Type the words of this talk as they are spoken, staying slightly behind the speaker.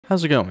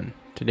How's it going?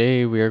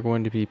 Today we are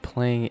going to be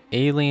playing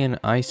Alien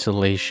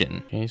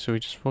Isolation. Okay, so we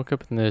just woke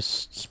up in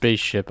this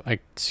spaceship. I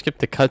skipped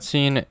the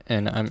cutscene,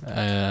 and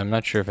I'm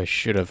not sure if I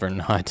should have or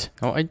not.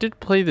 Oh, I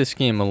did play this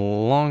game a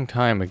long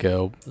time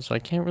ago, so I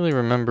can't really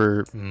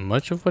remember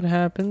much of what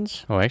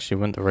happens. Oh, I actually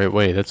went the right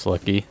way. That's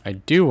lucky. I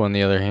do, on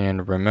the other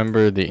hand,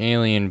 remember the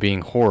alien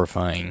being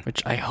horrifying,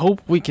 which I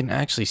hope we can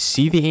actually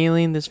see the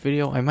alien in this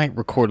video. I might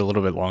record a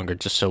little bit longer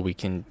just so we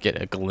can get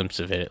a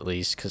glimpse of it at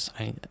least, because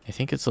I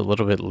think it's a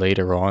little bit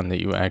later on that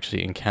you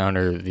actually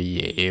encounter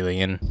the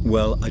alien.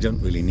 Well, I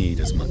don't really need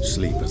as much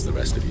sleep as the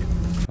rest of you.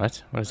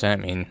 What? What does that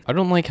mean? I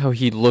don't like how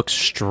he looks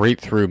straight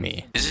through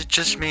me. Is it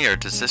just me, or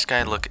does this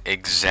guy look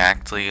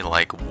exactly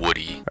like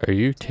Woody? Are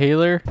you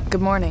Taylor? Good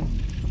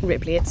morning.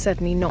 Ripley, it's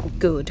certainly not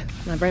good.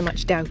 I very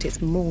much doubt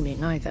it's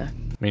morning either.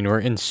 I mean, we're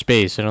in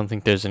space. I don't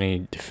think there's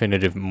any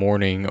definitive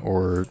morning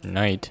or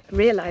night. I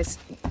realize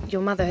your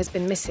mother has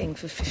been missing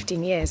for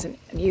 15 years and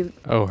you...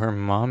 Oh, her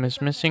mom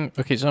is missing?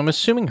 Okay, so I'm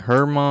assuming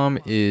her mom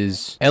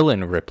is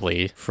Ellen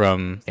Ripley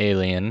from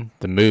Alien,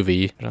 the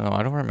movie. I don't know,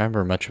 I don't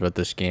remember much about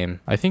this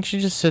game. I think she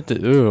just said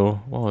that,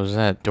 ooh, what was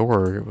that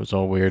door? It was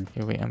all weird.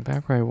 Okay, wait, I'm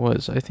back where I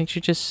was. I think she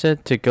just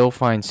said to go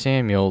find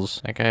Samuels,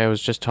 that guy I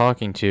was just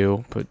talking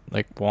to, but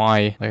like,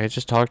 why? Like, I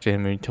just talked to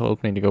him and he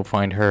told me to go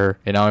find her,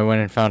 and now I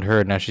went and found her,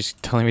 and now she's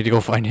telling me to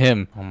go find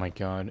him. Oh my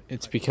god.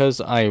 It's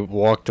because I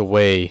walked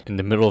away in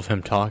the middle of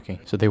him talking.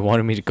 So they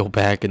wanted me to go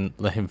back and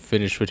let him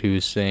finish what he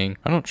was saying.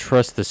 I don't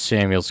trust the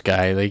Samuels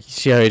guy. Like, you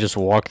see how he just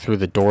walked through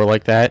the door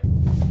like that?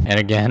 And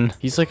again,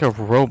 he's like a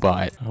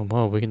robot. Oh,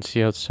 well, we can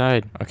see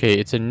outside. Okay,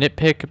 it's a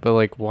nitpick, but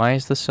like, why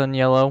is the sun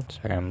yellow?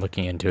 Sorry, I'm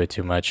looking into it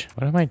too much.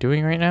 What am I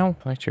doing right now?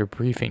 Select your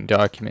briefing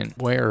document.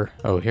 Where?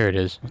 Oh, here it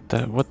is.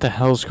 What the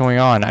hell's going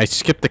on? I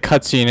skipped the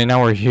cutscene and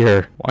now we're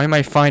here. Why am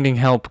I finding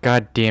help?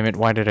 God damn it.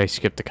 Why did I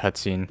skip the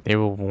cutscene? They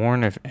will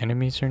warn if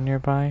enemies are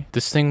nearby.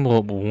 This thing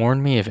will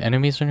warn me if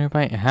enemies are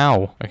nearby?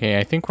 How? Okay,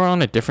 I think we're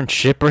on a different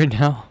ship right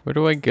now. Where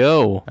do I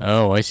go?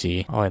 Oh, I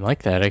see. Oh, I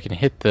like that. I can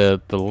hit the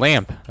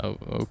lamp. Oh,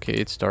 okay,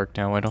 it's dark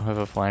now. I don't have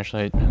a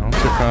flashlight. Bounce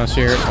across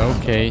here.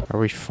 Okay. Are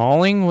we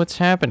falling? What's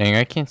happening?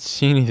 I can't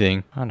see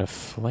anything. Not a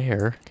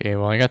flare. Okay,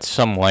 well, I got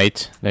some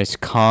light. Nice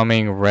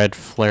calming red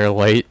flare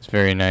light. It's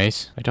very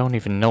nice. I don't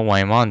even know why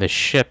I'm on this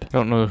ship. I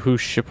don't know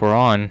whose ship we're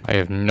on. I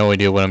have no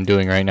idea what I'm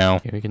doing right now.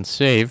 Okay, we can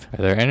save.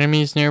 Are there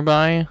enemies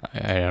nearby?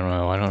 I don't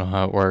know. I don't know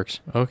how it works.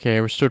 Okay,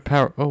 restored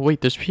power. Oh, wait,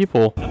 there's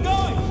people. I'm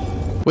going!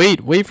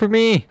 Wait for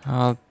me!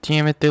 Oh,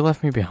 damn it, they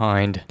left me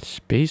behind.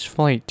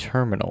 Spaceflight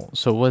terminal.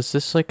 So was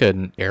this like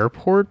an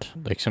airport?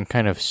 Like some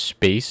kind of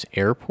space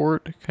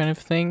airport kind of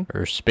thing?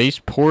 Or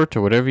spaceport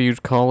or whatever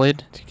you'd call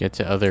it? To get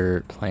to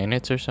other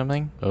planets or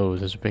something? Oh,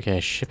 there's a big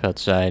ass ship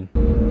outside.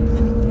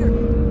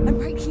 I'm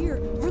right here.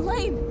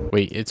 Verlaine!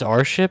 Wait, it's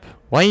our ship?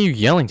 Why are you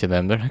yelling to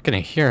them? They're not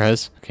gonna hear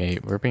us. Okay,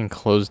 we're being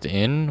closed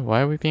in.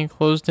 Why are we being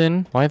closed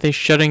in? Why are they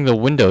shutting the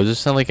windows?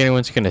 It's not like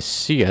anyone's gonna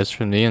see us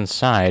from the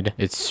inside.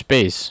 It's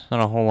space.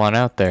 Not a whole lot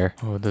out there.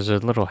 Oh, there's a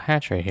little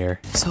hatch right here.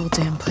 This whole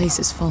damn place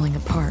is falling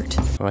apart.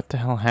 What the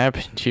hell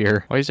happened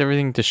here? Why is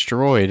everything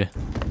destroyed?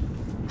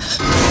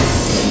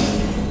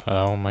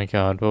 Oh my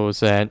god, what was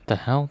that? The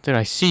hell? Did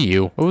I see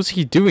you? What was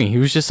he doing? He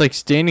was just like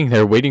standing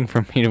there waiting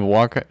for me to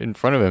walk in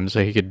front of him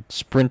so he could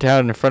sprint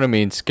out in front of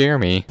me and scare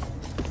me.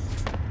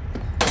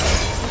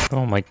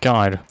 Oh my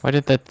god, why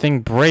did that thing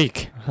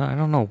break? I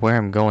don't know where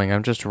I'm going,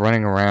 I'm just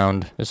running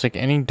around. There's like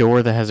any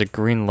door that has a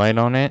green light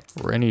on it,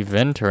 or any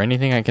vent or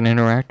anything I can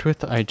interact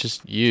with, I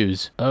just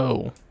use.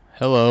 Oh,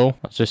 hello.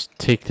 I'll just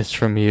take this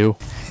from you.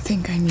 I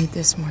think I need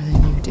this more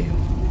than you do.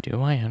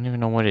 Do I? I don't even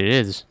know what it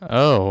is.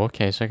 Oh,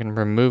 okay, so I can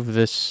remove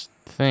this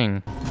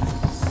thing.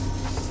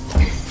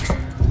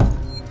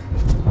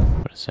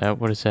 What is that?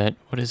 What is that?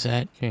 What is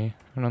that? Okay.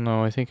 I don't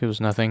know, I think it was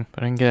nothing,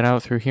 but I can get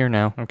out through here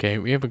now. Okay,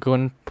 we have a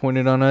gun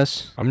pointed on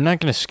us. I'm not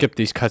gonna skip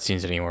these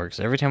cutscenes anymore, because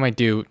every time I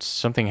do,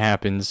 something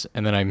happens,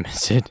 and then I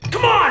miss it.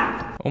 Come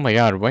on! Oh my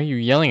god, why are you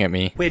yelling at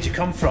me? Where'd you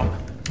come from?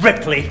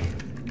 Ripley!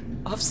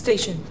 Off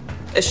station.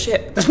 A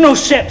ship. There's no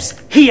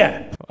ships!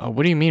 Here!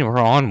 What do you mean we're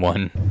on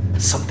one?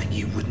 Something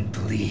you wouldn't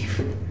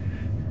believe.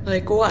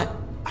 Like what?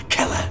 A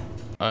killer.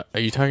 Are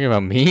you talking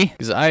about me?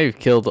 Because I've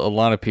killed a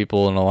lot of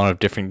people in a lot of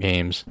different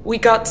games. We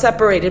got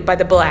separated by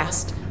the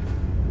blast.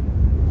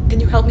 Can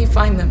you help me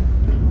find them?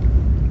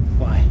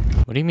 Why?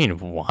 What do you mean,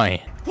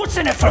 why? What's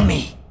in it for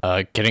me?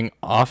 Getting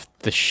off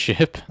the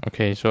ship?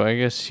 Okay, so I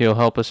guess he'll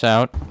help us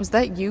out. Was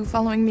that you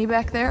following me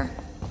back there?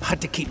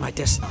 Had to keep my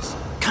distance.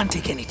 Can't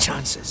take any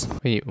chances.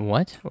 Wait,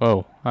 what?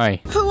 Oh,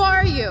 hi. Who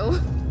are you?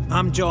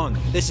 I'm John.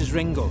 This is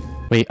Ringo.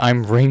 Wait,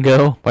 I'm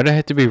Ringo? Why'd I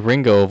have to be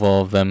Ringo of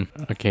all of them?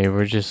 Okay,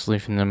 we're just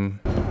leaving them.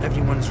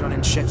 Everyone's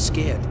running shit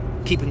scared.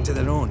 Keeping to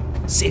their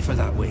own. Safer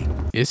that way.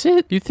 Is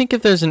it? You think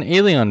if there's an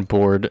alien on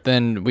board,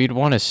 then we'd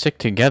want to stick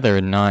together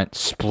and not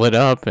split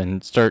up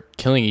and start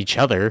killing each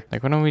other?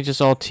 Like, why don't we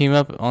just all team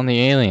up on the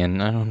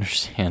alien? I don't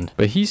understand.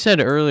 But he said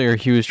earlier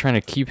he was trying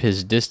to keep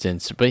his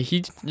distance, but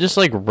he just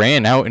like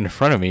ran out in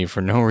front of me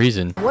for no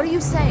reason. What are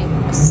you saying?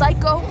 A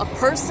psycho? A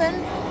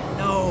person?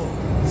 No,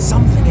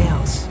 something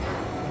else.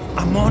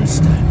 A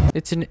monster.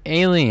 It's an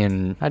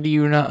alien. How do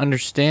you not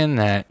understand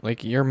that?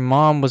 Like, your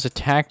mom was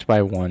attacked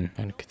by one.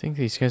 I think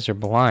these guys are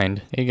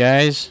blind. Hey,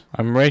 guys.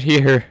 I'm right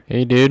here.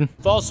 Hey, dude.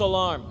 False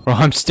alarm. Oh,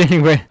 I'm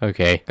standing right.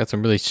 Okay. Got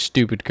some really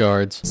stupid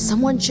guards.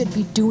 Someone should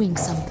be doing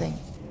something.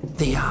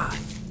 They are.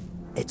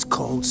 It's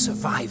called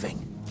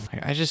surviving.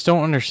 I just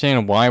don't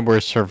understand why we're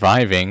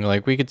surviving.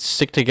 Like, we could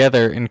stick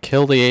together and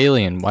kill the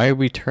alien. Why are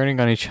we turning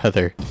on each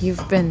other?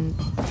 You've been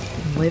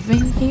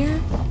living here?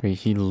 Wait,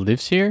 he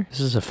lives here? This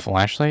is a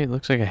flashlight? It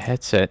looks like a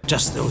headset.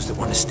 Just those that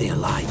want to stay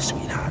alive,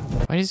 sweetheart.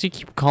 Why does he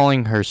keep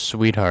calling her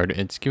sweetheart?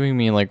 It's giving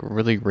me, like,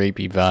 really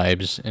rapey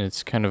vibes, and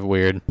it's kind of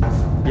weird.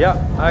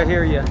 Yeah, I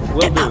hear you.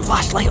 Will Get that do.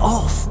 flashlight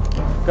off.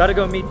 Gotta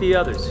go meet the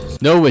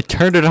others. No, it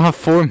turned it off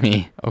for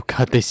me. Oh,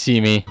 God, they see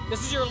me.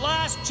 This is your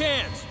last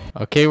chance.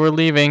 Okay, we're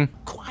leaving.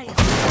 Quiet.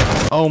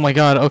 Oh my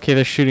god, okay,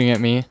 they're shooting at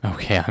me.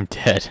 Okay, I'm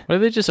dead. Why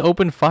did they just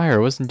open fire?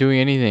 I wasn't doing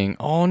anything.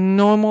 Oh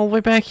no, I'm all the way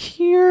back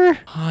here.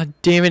 Ah,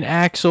 damn it,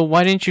 Axel.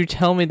 Why didn't you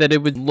tell me that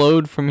it would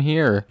load from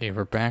here? Okay,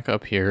 we're back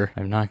up here.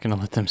 I'm not gonna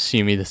let them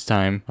see me this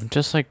time. I'm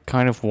just like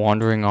kind of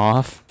wandering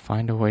off.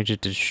 Find a way to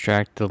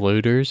distract the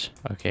looters.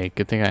 Okay,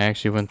 good thing I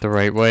actually went the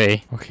right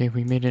way. Okay,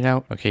 we made it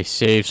out. Okay,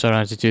 save so I don't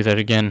have to do that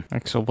again.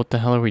 Axel, what the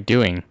hell are we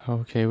doing?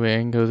 Okay, wait, I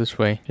can go this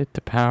way. Hit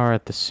the power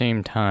at the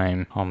same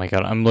time. Oh my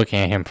god, I'm looking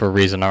at him for a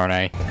reason, aren't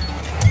I?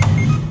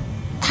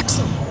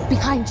 Axel,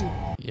 behind you.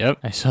 Yep,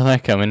 I saw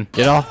that coming.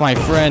 Get off my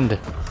friend.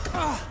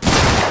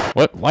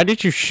 What? Why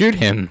did you shoot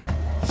him?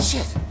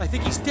 Shit, I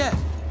think he's dead.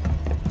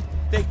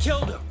 They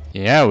killed him.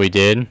 Yeah, we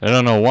did. I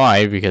don't know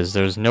why, because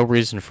there's no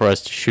reason for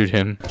us to shoot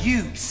him.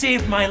 You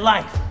saved my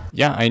life.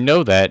 Yeah, I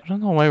know that. I don't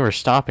know why we're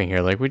stopping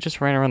here. Like, we just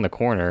ran around the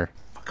corner.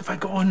 Fuck have I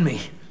got on me?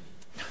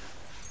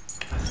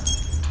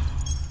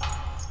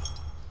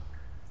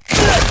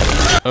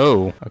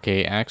 Oh,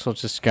 okay, Axel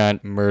just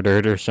got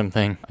murdered or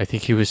something. I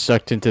think he was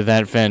sucked into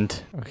that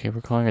vent. Okay,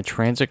 we're calling a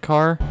transit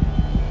car.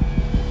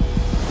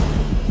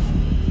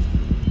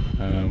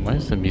 Why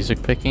is the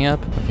music picking up?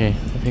 Okay,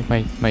 I think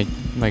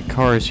my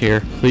car is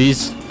here.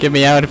 Please, get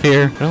me out of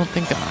here. I don't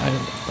think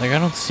I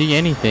don't see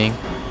anything.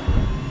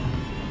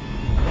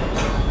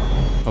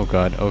 Oh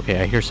god,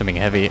 okay, I hear something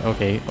heavy.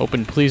 Okay,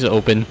 open, please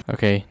open.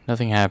 Okay,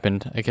 nothing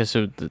happened. I guess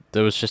that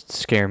was just to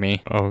scare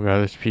me. Oh god,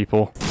 there's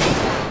people.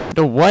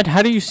 No, what?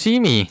 How do you see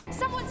me?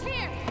 Someone's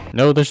here.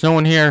 No, there's no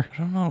one here. I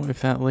don't know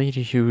if that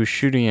lady who was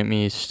shooting at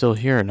me is still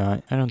here or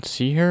not. I don't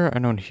see her. I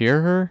don't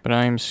hear her. But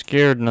I am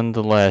scared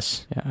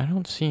nonetheless. Yeah, I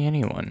don't see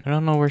anyone. I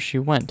don't know where she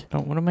went.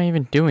 What am I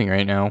even doing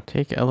right now?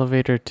 Take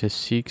elevator to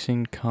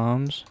Seegson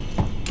comms.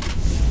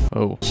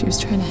 Oh. She was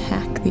trying to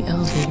hack the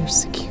elevator's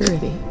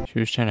security. She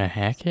was trying to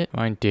hack it?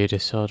 Find data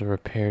cell to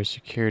repair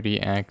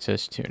security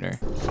access tuner.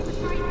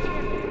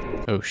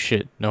 Oh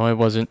shit. No, I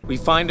wasn't. We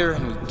find her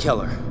and we kill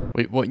her.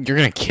 Wait, what? You're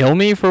gonna kill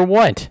me for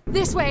what?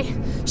 This way.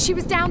 She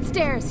was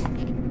downstairs.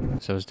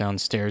 So it's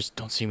downstairs.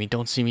 Don't see me,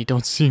 don't see me,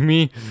 don't see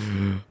me.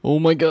 Oh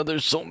my god,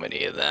 there's so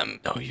many of them.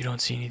 No, you don't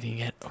see anything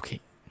yet.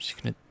 Okay, I'm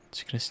just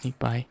gonna sneak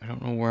by. I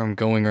don't know where I'm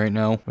going right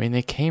now. I mean,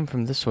 they came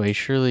from this way.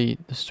 Surely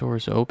the store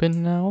is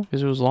open now?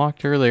 Because it was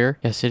locked earlier.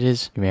 Yes, it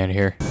is. Get me out of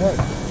here.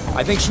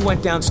 I think she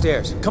went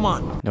downstairs. Come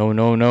on. No,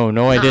 no, no,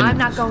 no, I didn't. I'm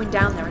not going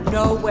down there.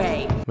 No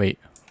way. Wait,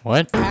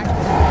 what?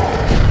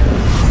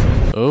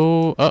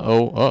 Oh,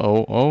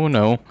 oh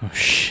no. Oh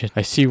shit,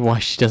 I see why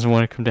she doesn't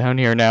want to come down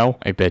here now.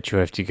 I bet you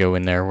have to go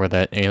in there where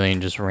that alien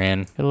just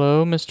ran.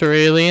 Hello, Mr.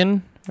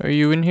 Alien? Are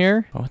you in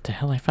here? Oh, what the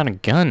hell? I found a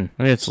gun.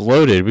 I mean, it's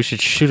loaded. We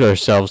should shoot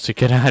ourselves to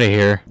get out of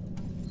here.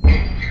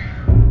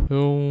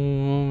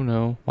 Oh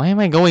no. Why am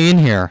I going in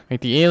here?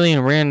 Like, the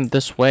alien ran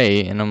this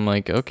way, and I'm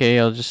like, okay,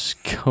 I'll just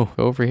go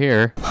over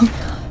here. Oh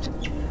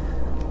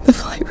god. The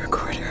flight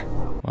recorder.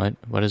 What?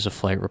 What is a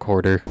flight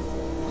recorder?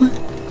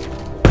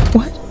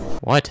 What?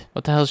 What?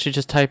 What the hell did she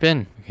just type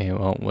in? Okay,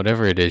 well,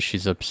 whatever it is,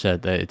 she's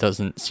upset that it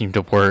doesn't seem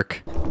to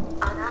work.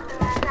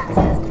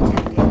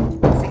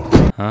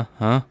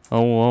 Huh?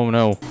 Oh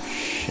no.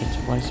 Shit,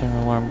 why is there an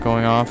alarm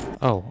going off?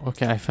 Oh,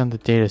 okay, I found the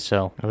data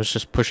cell. I was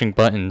just pushing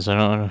buttons. I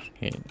don't know.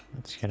 Okay,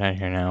 let's get out of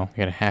here now. We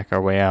gotta hack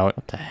our way out.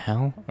 What the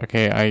hell?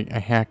 Okay, I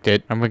hacked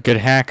it. I'm a good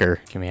hacker.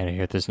 Get me out of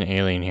here. There's an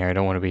alien here. I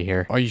don't want to be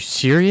here. Are you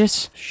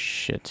serious?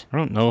 Shit. I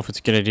don't know if it's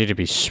a good idea to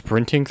be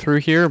sprinting through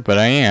here, but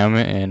I am,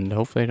 and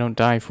hopefully I don't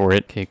die for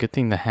it. Okay, good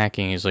thing the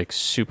hacking is like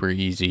super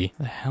easy.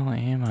 Where the hell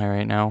am I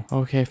right now?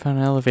 Okay, I found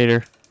an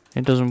elevator.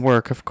 It doesn't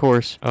work, of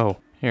course. Oh,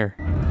 here.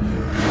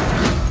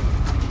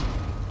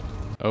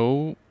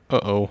 Oh,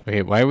 uh-oh.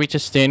 Wait, why are we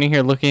just standing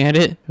here looking at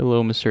it?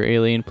 Hello, Mr.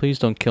 Alien. Please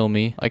don't kill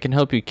me. I can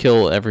help you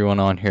kill everyone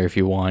on here if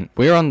you want.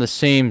 We're on the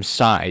same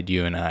side,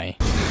 you and I.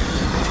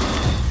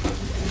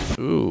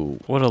 Ooh,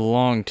 what a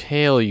long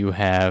tail you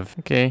have.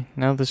 Okay,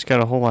 now this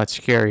got a whole lot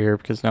scarier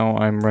because now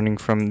I'm running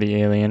from the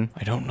alien.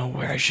 I don't know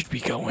where I should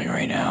be going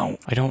right now.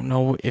 I don't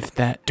know if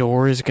that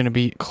door is gonna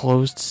be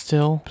closed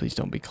still. Please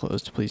don't be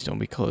closed. Please don't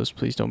be closed.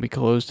 Please don't be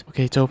closed.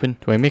 Okay, it's open.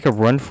 Do I make a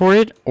run for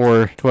it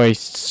or do I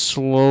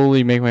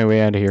slowly make my way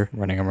out of here?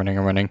 I'm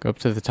running. Go up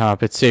to the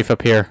top. It's safe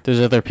up here.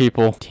 There's other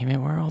people. Damn it,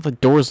 where are all the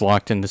doors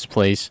locked in this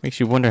place? Makes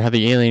you wonder how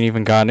the alien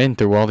even got in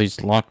through all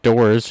these locked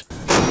doors.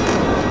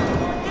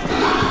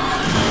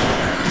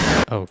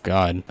 Oh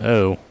god.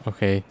 Oh,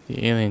 okay.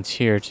 The alien's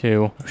here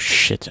too. Oh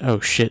shit.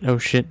 Oh shit. Oh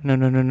shit.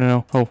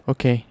 No. Oh,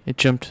 okay. It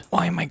jumped.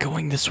 Why am I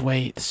going this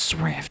way? This is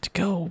where I have to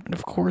go. And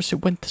of course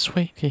it went this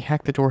way. Okay,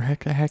 hack the door.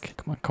 Heck the heck.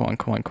 Come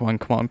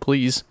on,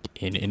 please.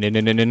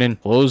 In.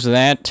 Close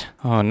that.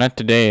 Oh, not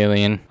today,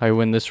 alien. I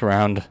win this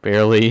round.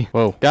 Barely.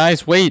 Whoa.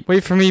 Guys, wait.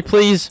 Wait for me,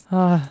 please.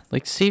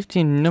 Like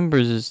safety in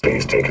numbers is...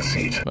 Please take a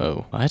seat.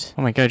 Whoa. What?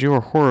 Oh my god, you are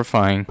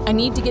horrifying. I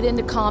need to get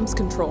into comms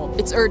control.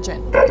 It's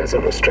urgent. That is a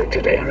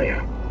restricted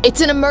area. It's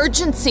an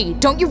emergency.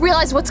 Don't you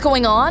realize what's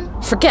going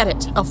on? Forget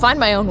it. I'll find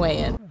my own way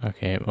in.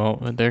 Okay, well,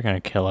 they're gonna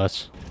kill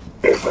us.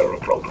 Is there a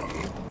problem?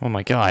 Oh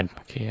my god.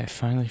 Okay, I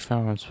finally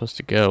found where I'm supposed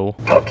to go.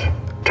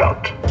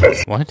 Tut.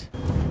 What?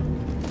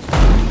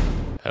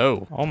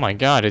 Oh my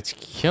god, it's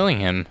killing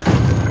him.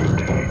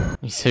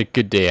 He said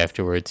good day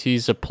afterwards.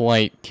 He's a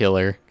polite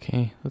killer.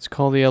 Okay, let's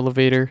call the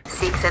elevator.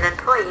 Seats and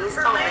employees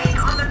only.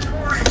 On the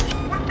torrent.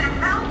 What the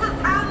hell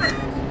just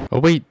happened? Oh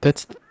wait,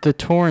 that's the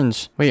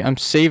Torns. Wait, I'm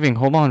saving.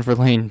 Hold on,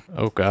 Verlaine.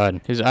 Oh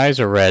god, his eyes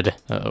are red.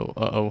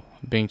 Uh-oh.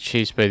 I'm being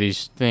chased by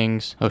these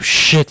things. Oh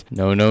shit.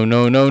 No.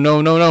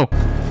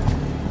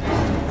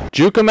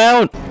 Juke him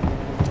out!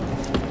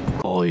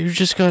 Oh, you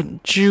just got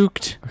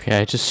juked.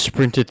 Okay, I just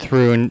sprinted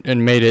through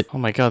and made it. Oh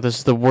my god, this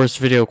is the worst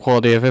video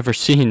quality I've ever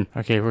seen.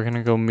 Okay, we're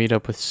gonna go meet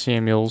up with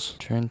Samuels.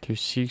 Turn through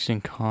seeks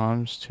and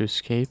comms to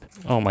escape.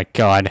 Oh my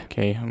god.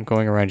 Okay, I'm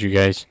going around you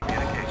guys.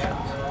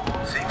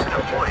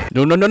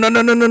 No.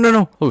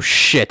 Oh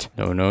shit.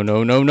 No.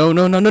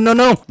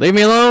 Leave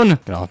me alone.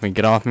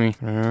 Get off me.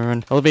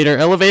 Run.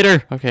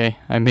 Elevator. Okay,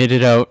 I made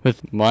it out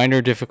with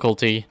minor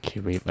difficulty. Okay,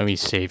 wait, let me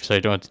save so I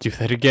don't have to do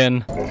that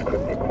again. This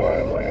could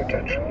require my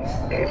attention.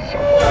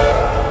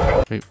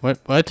 Wait,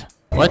 what?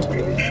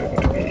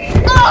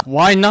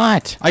 Why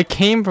not? I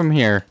came from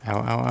here.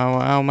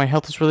 Ow. My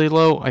health is really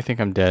low. I think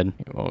I'm dead.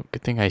 Well,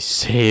 good thing I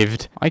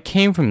saved. I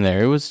came from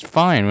there. It was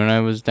fine when I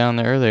was down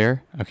there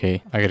earlier.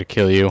 Okay, I gotta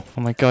kill you.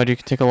 Oh my god, you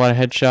can take a lot of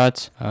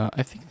headshots.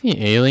 I think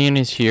the alien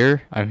is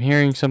here. I'm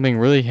hearing something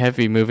really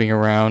heavy moving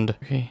around.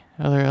 Okay.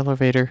 Other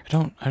elevator.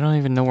 I don't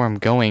even know where I'm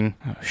going.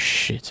 Oh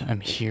shit,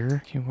 I'm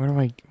here. Okay, where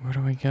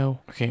do I go?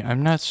 Okay,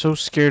 I'm not so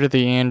scared of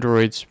the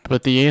androids,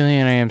 but the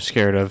alien I am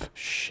scared of.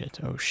 Shit,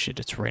 oh shit,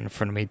 it's right in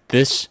front of me.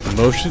 This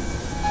motion...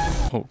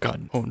 Oh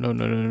god. Oh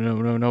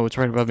no, it's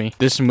right above me.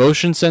 This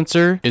motion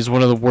sensor is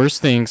one of the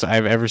worst things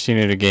I've ever seen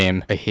in a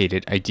game. I hate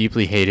it. I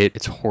deeply hate it.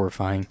 It's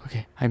horrifying.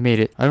 Okay, I made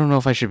it. I don't know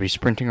if I should be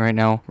sprinting right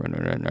now.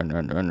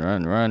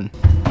 Run.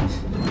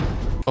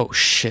 Oh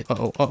shit.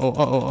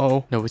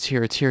 Oh. No, it's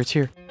here.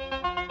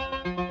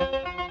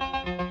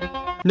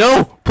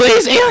 No!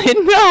 Please,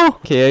 alien, no!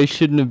 Okay, I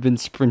shouldn't have been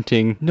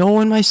sprinting. No,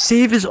 and my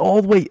save is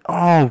all the way...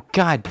 Oh,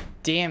 god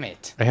damn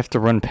it. I have to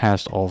run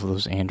past all of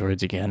those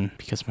androids again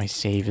because my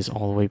save is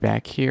all the way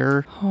back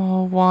here.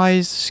 Oh, why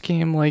is this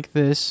game like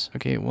this?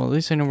 Okay, well, at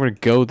least I know where to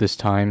go this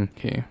time.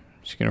 Okay,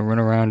 just gonna run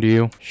around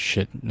you.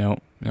 Shit, no,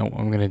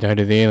 I'm gonna die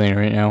to the alien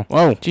right now.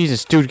 Whoa,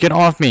 Jesus, dude, get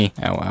off me.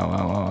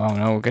 Ow,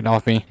 no, get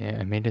off me. Yeah,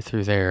 I made it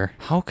through there.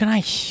 How can I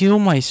heal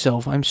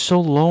myself? I'm so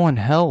low on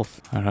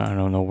health. I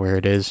don't know where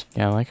it is.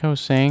 Yeah, like I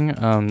was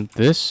saying,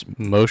 this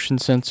motion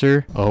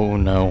sensor. Oh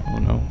no. Oh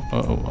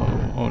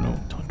no.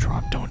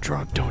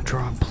 Don't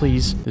drop,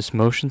 please. This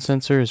motion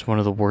sensor is one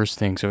of the worst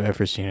things I've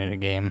ever seen in a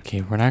game.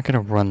 Okay, we're not gonna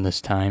run this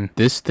time.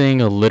 This thing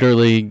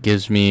literally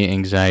gives me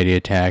anxiety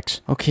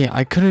attacks. Okay,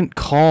 I couldn't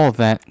call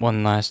that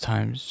one last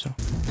time, so...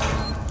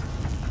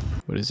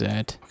 What is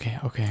that? Okay,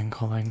 I can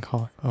call it.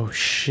 Oh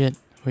shit.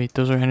 Wait,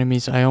 those are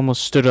enemies. I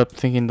almost stood up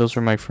thinking those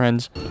were my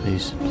friends.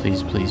 Please. Oh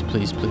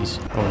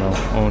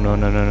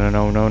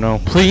no.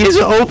 Please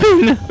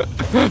open!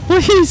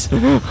 Please!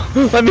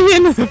 Let me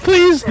in!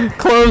 Please!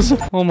 Close!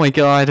 Oh my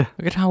god.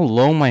 Look at how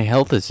low my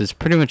health is. It's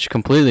pretty much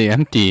completely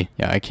empty.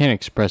 Yeah, I can't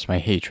express my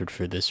hatred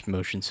for this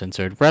motion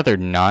sensor. I'd rather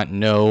not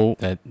know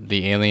that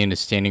the alien is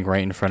standing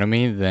right in front of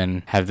me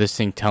than have this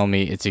thing tell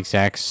me its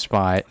exact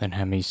spot and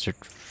have me start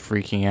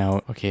freaking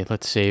out. Okay,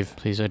 let's save.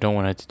 Please, I don't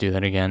want it to do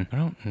that again. I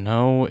don't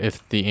know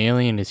if the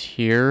alien is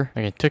here.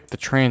 Like, I took the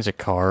transit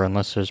car,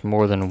 unless there's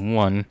more than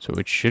one, so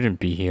it shouldn't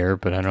be here,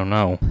 but I don't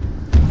know.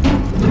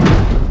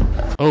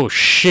 Oh,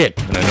 shit.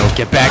 No,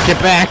 get back, get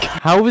back.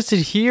 How is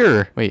it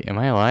here? Wait, am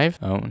I alive?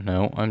 Oh,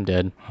 no, I'm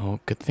dead. Oh,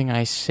 good thing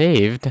I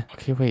saved.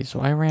 Okay, wait,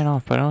 so I ran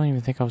off, but I don't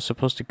even think I was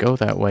supposed to go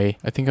that way.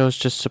 I think I was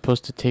just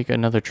supposed to take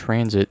another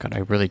transit. God, I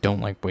really don't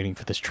like waiting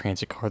for this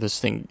transit car. This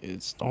thing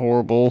is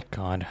horrible.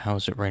 God, how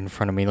is it right in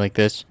front of me like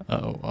this?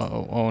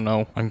 Oh,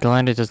 no. I'm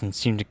glad it doesn't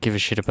seem to give a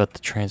shit about the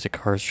transit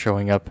cars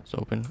showing up. It's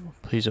open.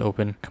 Please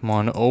open. Come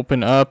on,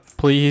 open up,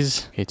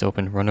 please. Okay, it's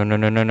open. Run.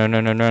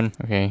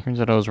 Okay,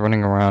 turns out I was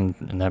running around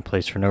in that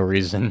place for no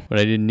reason, but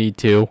I didn't need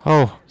to.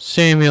 Oh,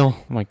 Samuel.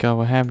 Oh my god,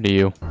 what happened to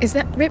you? Is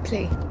that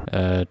Ripley?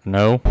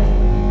 No.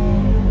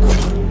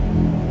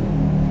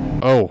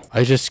 Oh,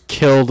 I just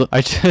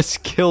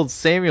killed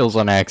Samuels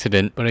on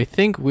accident, but I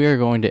think we are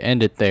going to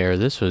end it there.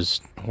 This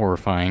was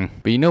horrifying.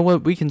 But you know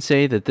what? We can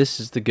say that this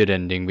is the good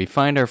ending. We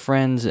find our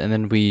friends and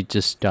then we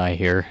just die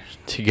here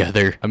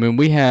together. I mean,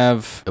 we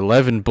have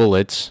 11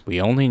 bullets. We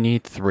only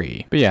need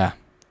 3. But yeah,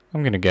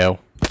 I'm gonna go.